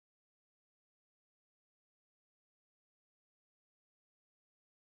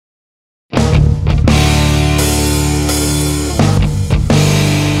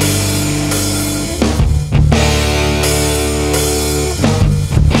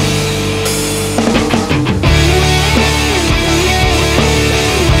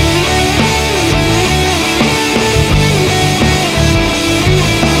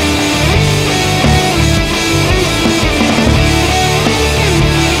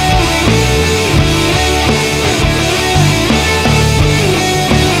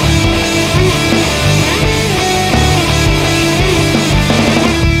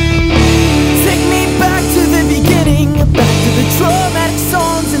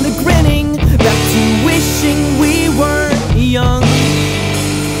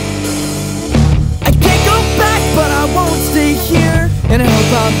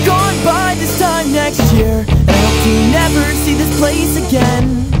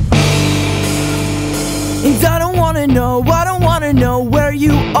wanna know where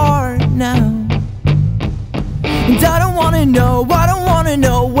you are now. And I don't wanna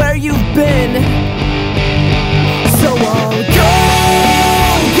know where you've been. So I'll go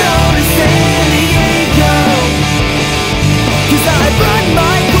to San Diego, 'cause I've run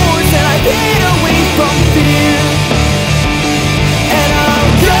my course and I've hid away from fear. And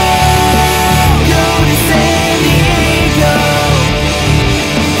I'll go to San Diego,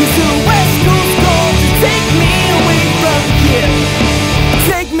 'cause the West Coast called to take me away from here.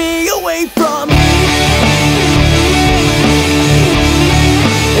 Take me away from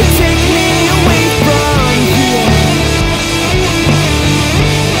take me away from here.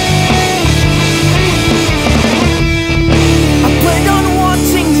 I planned on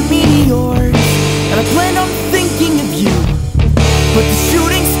watching the meteors, and I planned on thinking of you, but the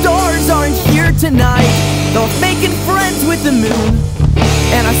shooting stars aren't here tonight, though I'm making friends with the moon.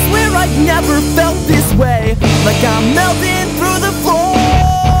 And I swear I've never felt this way, like I'm melting through the floor.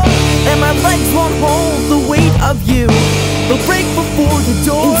 And my legs won't hold the weight of you, they'll break before the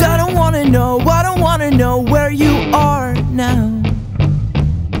door. And I don't wanna know where you are now.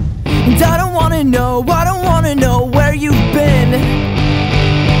 And I don't wanna know where you've been.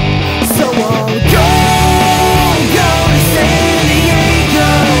 So I'll go to San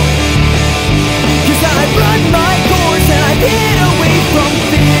Diego, 'cause I've run my course and I've hid away from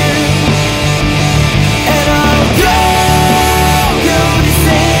fear. And I'll go to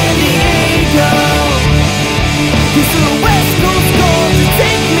San Diego, 'cause the West Coast called to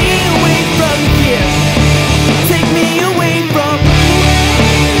take me away from here. Take me away from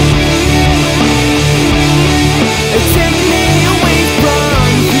take me away from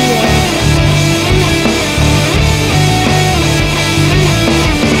here.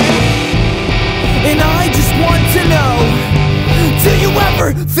 And I just want to know, do you ever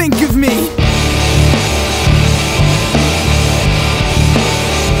think of me?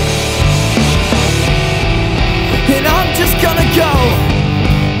 And I'm just gonna go,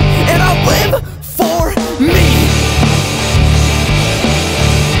 and I'll live for me.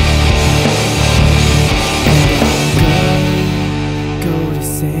 Go to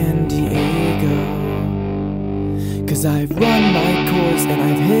San Diego, 'cause I've run my course and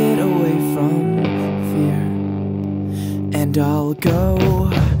I've hid away from fear. And I'll go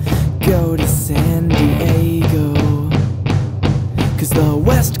to San Diego, 'cause the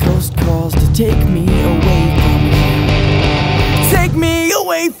West Coast calls to take me away from here. Take me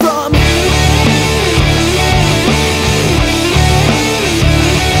away from